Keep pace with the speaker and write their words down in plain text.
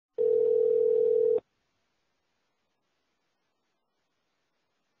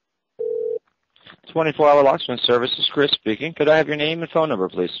24-hour locksmith service is Chris speaking. Could I have your name and phone number,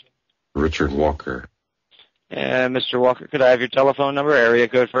 please? Richard Walker. And Mr. Walker, could I have your telephone number, area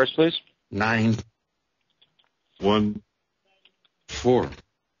code first, please?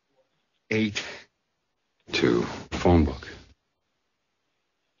 91482. Phone book.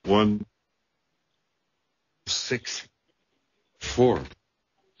 164.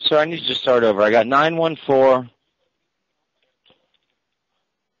 Sir, I need you to start over. I got 914.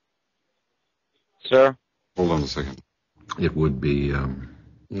 Sir? Hold on a second. It would be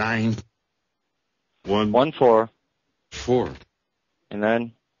 914. 4. And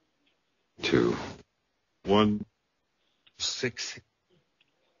then? 2.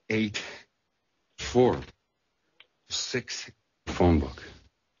 168 4. 6. Phone book.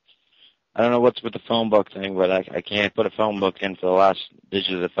 I don't know what's with the phone book thing, but I can't put a phone book in for the last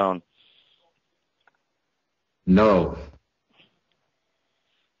digit of the phone. No.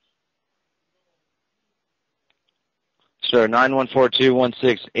 Sir,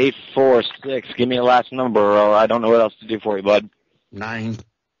 914-216-846. Give me a last number, or I don't know what else to do for you, bud. 9.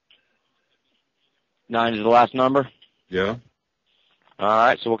 9 is the last number? Yeah? All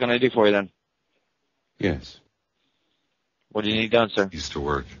right, so what can I do for you then? Yes. What do you need done, sir? Used to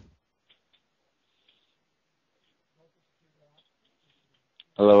work.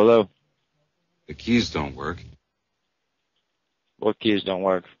 Hello, hello. The keys don't work. What keys don't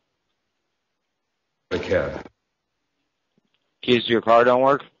work? The cab. Keys to your car don't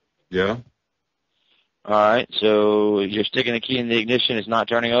work? Yeah? All right, so you're sticking the key in the ignition, it's not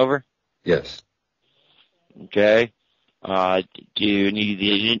turning over? Yes. Okay. Do you need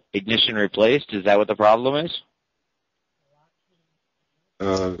the ignition replaced? Is that what the problem is?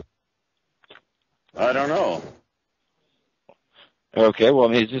 I don't know. Okay, well,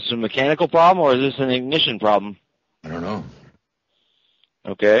 I mean, is this a mechanical problem or is this an ignition problem? I don't know.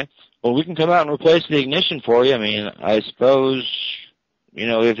 Okay. Well, we can come out and replace the ignition for you. I mean, I suppose, you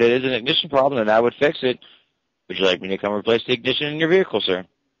know, if it is an ignition problem, then I would fix it. Would you like me to come replace the ignition in your vehicle, sir?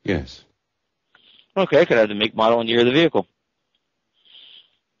 Yes. Okay, could I have the make, model, and year of the vehicle?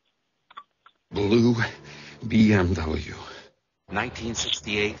 Blue BMW.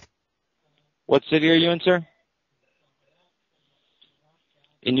 1968. What city are you in, sir?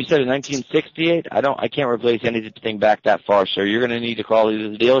 And you said in 1968? I can't replace anything back that far, sir. You're going to need to call either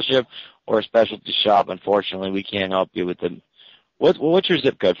the dealership or a specialty shop. Unfortunately, we can't help you with them. What's your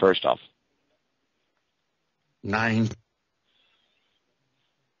zip code, first off? 9.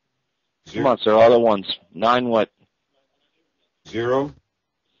 Come on, sir, all the ones. 9 what? 0.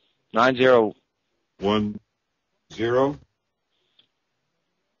 90. 1. 0.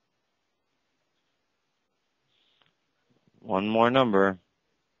 One more number.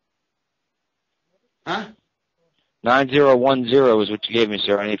 Huh? 9010 is what you gave me,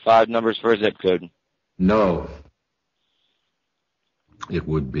 sir. I need 5 numbers for a zip code. No. It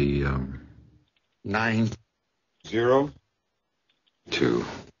would be 9. 0. 2.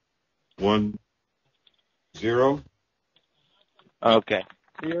 1. 0. Okay.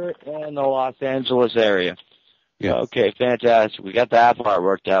 You're in the Los Angeles area. Yeah. Okay, fantastic. We got that part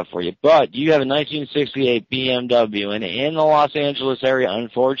worked out for you. But you have a 1968 BMW, and in the Los Angeles area,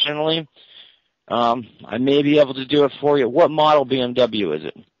 unfortunately, I may be able to do it for you. What model BMW is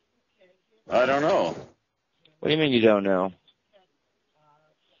it? I don't know. What do you mean you don't know?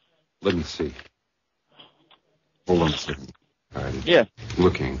 Let me see. Hold on a second. I'm Yeah.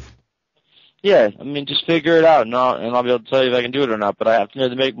 looking. Yeah, I mean, just figure it out, and I'll be able to tell you if I can do it or not, but I have to know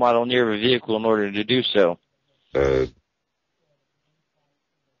the make, model, and year of a vehicle in order to do so. I'm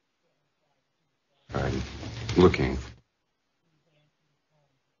looking.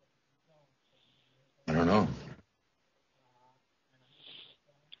 I don't know.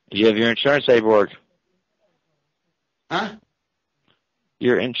 You have your insurance paperwork. Huh?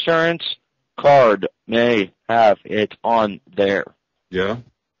 Your insurance card may have it on there. Yeah?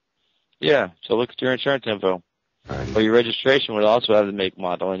 Yeah, so look at your insurance info. Or your registration would also have the make,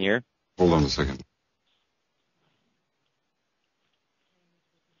 model, and year. Hold on a second.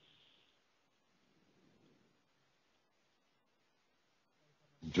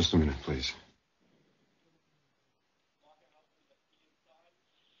 Just a minute, please.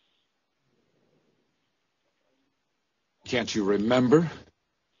 Can't you remember?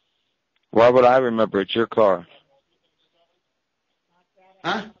 Why would I remember? It's your car.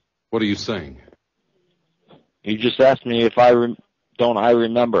 Huh? What are you saying? You just asked me if don't I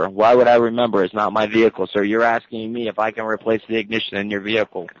remember. Why would I remember? It's not my vehicle, sir. You're asking me if I can replace the ignition in your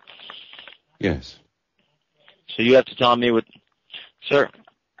vehicle. Yes. So you have to tell me what... Sir,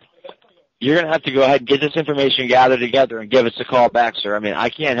 you're going to have to go ahead and get this information gathered together and give us a call back, sir. I mean, I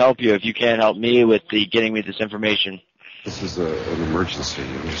can't help you if you can't help me with getting me this information. This is an emergency,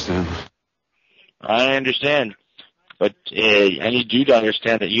 you understand? I understand. But I need you to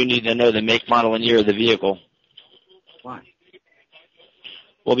understand that you need to know the make, model, and year of the vehicle. Why?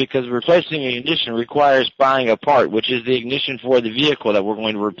 Well, because replacing an ignition requires buying a part, which is the ignition for the vehicle that we're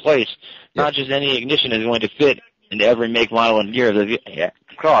going to replace. Yeah. Not just any ignition is going to fit into every make, model, and year of the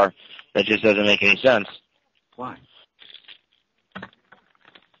car. That just doesn't make any sense. Why?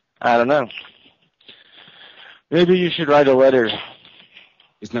 I don't know. Maybe you should write a letter.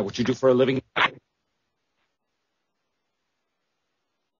 Isn't that what you do for a living?